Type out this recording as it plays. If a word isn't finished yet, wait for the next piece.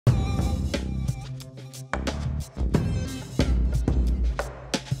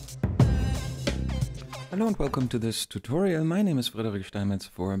Hello and welcome to this tutorial. My name is Frederik Steinmetz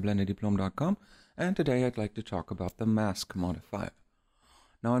for BlenderDiplom.com, and today I'd like to talk about the Mask Modifier.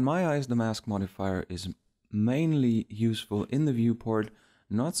 Now in my eyes the Mask Modifier is mainly useful in the viewport,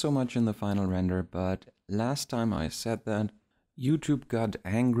 not so much in the final render, but last time I said that, YouTube got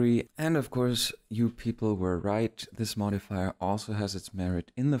angry, and of course you people were right. This modifier also has its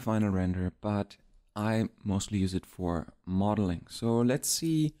merit in the final render, but I mostly use it for modeling. So let's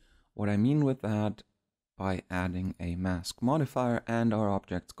see what I mean with that by adding a mask modifier, and our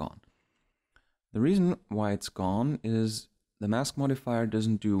object's gone. The reason why it's gone is the mask modifier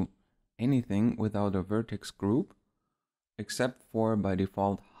doesn't do anything without a vertex group, except for by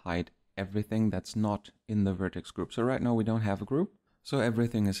default hide everything that's not in the vertex group. So right now we don't have a group, so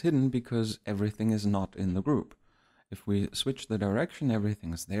everything is hidden because everything is not in the group. If we switch the direction,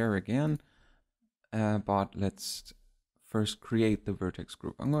 everything is there again, but let's first create the vertex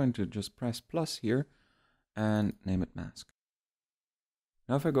group. I'm going to just press plus here and name it mask.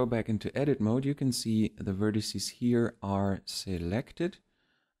 Now if I go back into edit mode, you can see the vertices here are selected.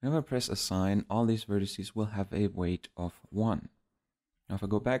 And if I press assign, all these vertices will have a weight of 1. Now if I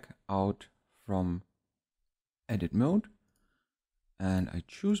go back out from edit mode and I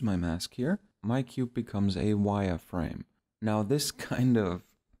choose my mask here, my cube becomes a wireframe. Now this kind of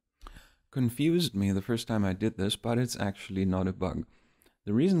confused me the first time I did this, but it's actually not a bug.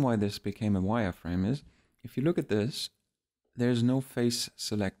 The reason why this became a wireframe is, if you look at this, there's no face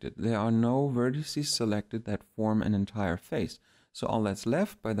selected. There are no vertices selected that form an entire face. So all that's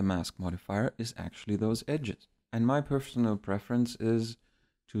left by the mask modifier is actually those edges. And my personal preference is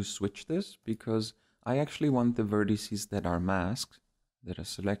to switch this, because I actually want the vertices that are masked, that are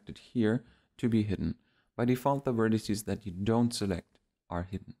selected here, to be hidden. By default, the vertices that you don't select are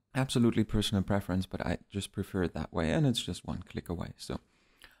hidden. Absolutely personal preference, but I just prefer it that way, and it's just one click away. So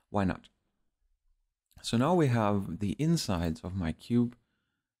why not? So now we have the insides of my cube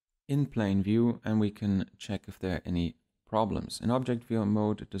in plain view, and we can check if there are any problems. In object view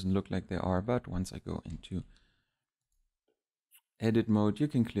mode, it doesn't look like there are, but once I go into edit mode, you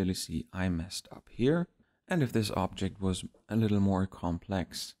can clearly see I messed up here. And if this object was a little more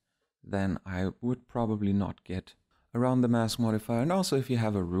complex, then I would probably not get around the mask modifier. And also if you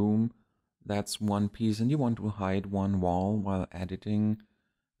have a room that's one piece and you want to hide one wall while editing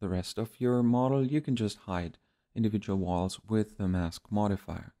the rest of your model, you can just hide individual walls with the mask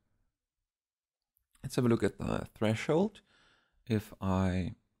modifier. Let's have a look at the threshold. If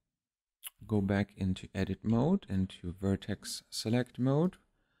I go back into edit mode, into vertex select mode,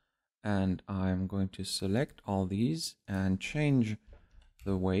 and I'm going to select all these and change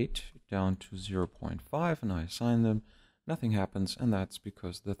the weight down to 0.5, and I assign them, nothing happens, and that's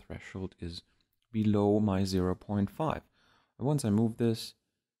because the threshold is below my 0.5. And once I move this,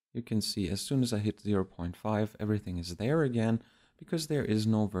 you can see as soon as I hit 0.5, everything is there again, because there is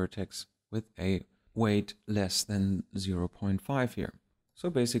no vertex with a weight less than 0.5 here. So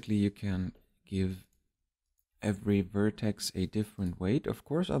basically you can give every vertex a different weight, of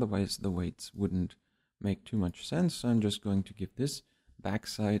course, otherwise the weights wouldn't make too much sense. So I'm just going to give this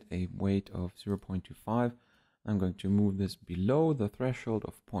backside a weight of 0.25. I'm going to move this below the threshold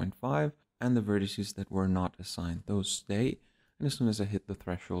of 0.5, and the vertices that were not assigned, those stay. And as soon as I hit the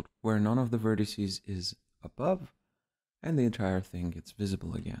threshold where none of the vertices is above, and the entire thing gets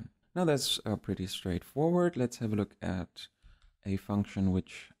visible again. Now that's pretty straightforward. Let's have a look at a function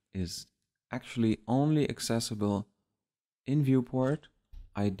which is actually only accessible in viewport.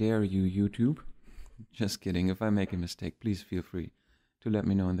 I dare you, YouTube. Just kidding. If I make a mistake, please feel free to let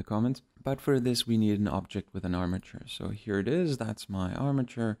me know in the comments. But for this we need an object with an armature. So here it is. That's my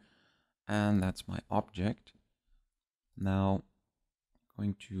armature and that's my object. Now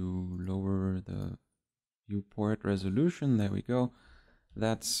going to lower the viewport resolution. There we go.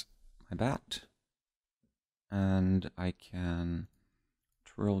 That's my bat. And I can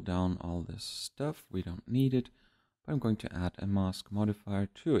twirl down all this stuff. We don't need it. But I'm going to add a mask modifier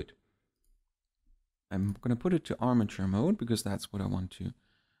to it. I'm going to put it to armature mode because that's what I want to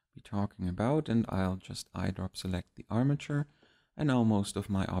be talking about. And I'll just eyedrop select the armature. And now most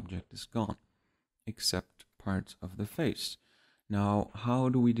of my object is gone, except parts of the face. Now, how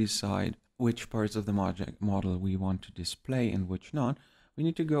do we decide which parts of the model we want to display and which not? We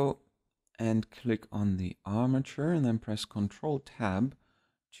need to go and click on the armature and then press Ctrl Tab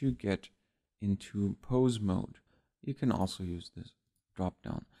to get into pose mode. You can also use this drop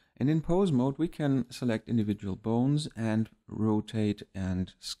down. And in pose mode, we can select individual bones and rotate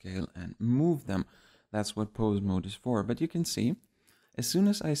and scale and move them. That's what pose mode is for. But you can see, as soon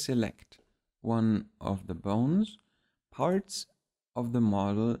as I select one of the bones, parts of the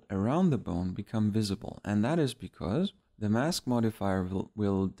model around the bone become visible. And that is because the mask modifier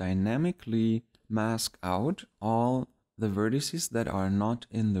will dynamically mask out all the vertices that are not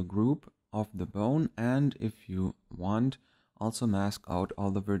in the group of the bone, and if you want, also mask out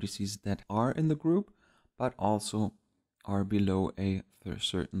all the vertices that are in the group, but also are below a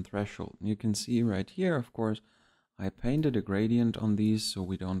certain threshold. You can see right here, of course, I painted a gradient on these so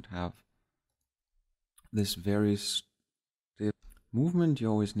we don't have this very stiff movement. You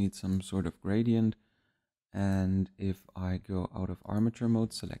always need some sort of gradient. And if I go out of armature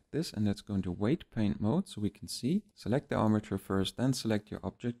mode, select this, and let's go into weight paint mode so we can see. Select the armature first, then select your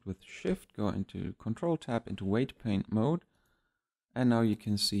object with shift, go into control tab into weight paint mode. And now you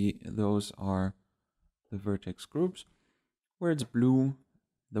can see those are the vertex groups. Where it's blue,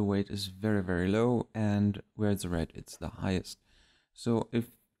 the weight is very, very low, and where it's red, it's the highest. So if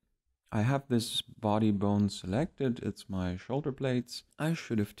I have this body bone selected, it's my shoulder blades. I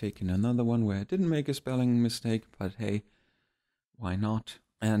should have taken another one where I didn't make a spelling mistake, but hey, why not?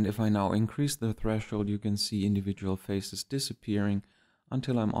 And if I now increase the threshold, you can see individual faces disappearing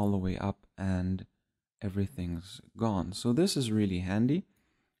until I'm all the way up and everything's gone. So this is really handy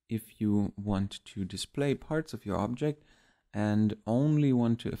if you want to display parts of your object and only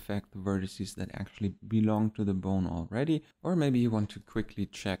want to affect the vertices that actually belong to the bone already, or maybe you want to quickly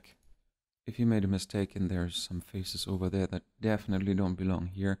check if you made a mistake and there's some faces over there that definitely don't belong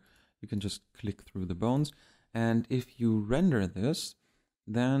here. You can just click through the bones, and if you render this,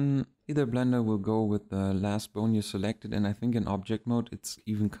 then either Blender will go with the last bone you selected, and I think in object mode it's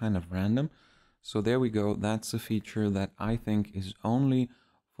even kind of random. So there we go, that's a feature that I think is only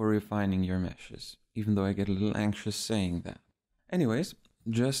for refining your meshes, even though I get a little anxious saying that. Anyways,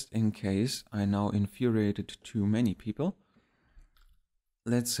 just in case I now infuriated too many people,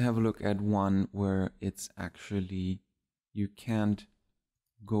 let's have a look at one where it's actually, you can't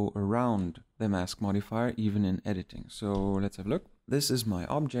go around the mask modifier even in editing. So let's have a look. This is my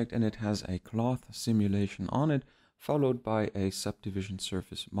object and it has a cloth simulation on it, followed by a subdivision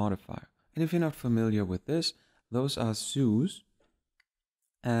surface modifier. And if you're not familiar with this, those are sous,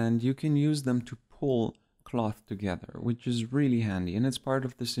 and you can use them to pull cloth together, which is really handy, and it's part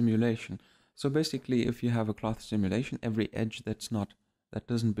of the simulation. So basically, if you have a cloth simulation, every edge that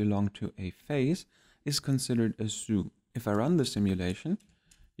doesn't belong to a face is considered a sous. If I run the simulation,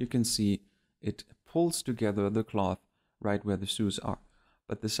 you can see it pulls together the cloth right where the sous are.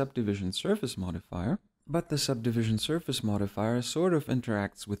 But the subdivision surface modifier sort of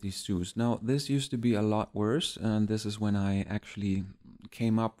interacts with these sous. Now, this used to be a lot worse, and this is when I actually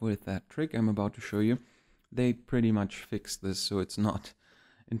came up with that trick I'm about to show you. They pretty much fixed this, so it's not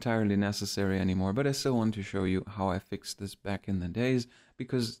entirely necessary anymore, but I still want to show you how I fixed this back in the days,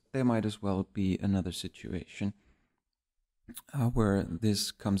 because there might as well be another situation where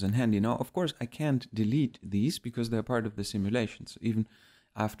this comes in handy. Now, of course, I can't delete these because they're part of the simulation. So even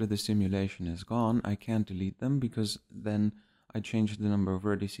after the simulation is gone, I can't delete them because then I change the number of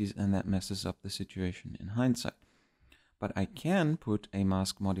vertices and that messes up the situation in hindsight. But I can put a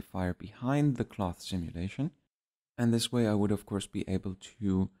mask modifier behind the cloth simulation, and this way I would of course be able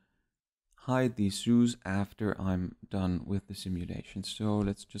to hide these sous after I'm done with the simulation. So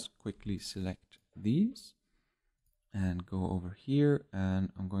let's just quickly select these and go over here, and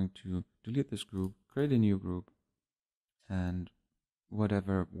I'm going to delete this group, create a new group, and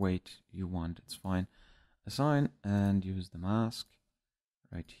whatever weight you want, it's fine. Assign and use the mask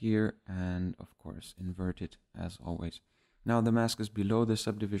right here, and of course invert it as always. Now the mask is below the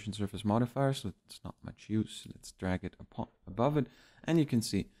subdivision surface modifier, so it's not much use. Let's drag it above it, and you can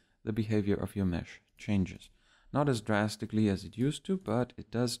see the behavior of your mesh changes. Not as drastically as it used to, but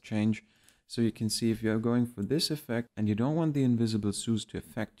it does change. So you can see if you're going for this effect and you don't want the invisible sous to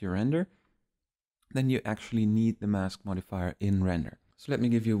affect your render, then you actually need the mask modifier in render. So let me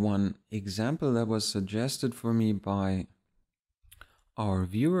give you one example that was suggested for me by our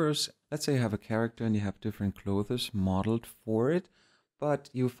viewers. Let's say you have a character and you have different clothes modeled for it, but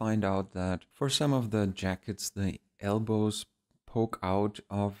you find out that for some of the jackets, the elbows poke out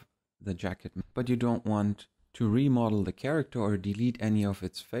of the jacket, but you don't want to remodel the character or delete any of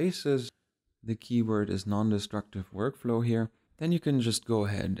its faces. The keyword is non-destructive workflow here. Then you can just go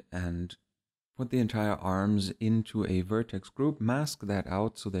ahead and put the entire arms into a vertex group, mask that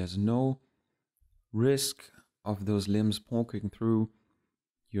out so there's no risk of those limbs poking through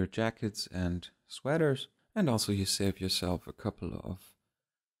your jackets and sweaters. And also you save yourself a couple of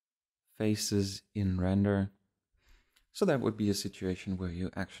faces in render. So that would be a situation where you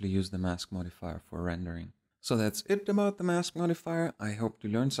actually use the mask modifier for rendering. So that's it about the mask modifier. I hope you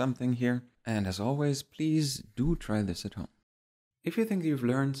learned something here. And as always, please do try this at home. If you think you've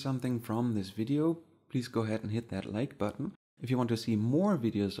learned something from this video, please go ahead and hit that like button. If you want to see more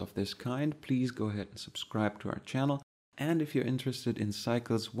videos of this kind, please go ahead and subscribe to our channel. And if you're interested in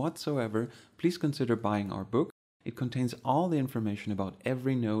cycles whatsoever, please consider buying our book. It contains all the information about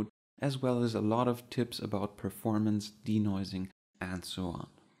every node, as well as a lot of tips about performance, denoising, and so on.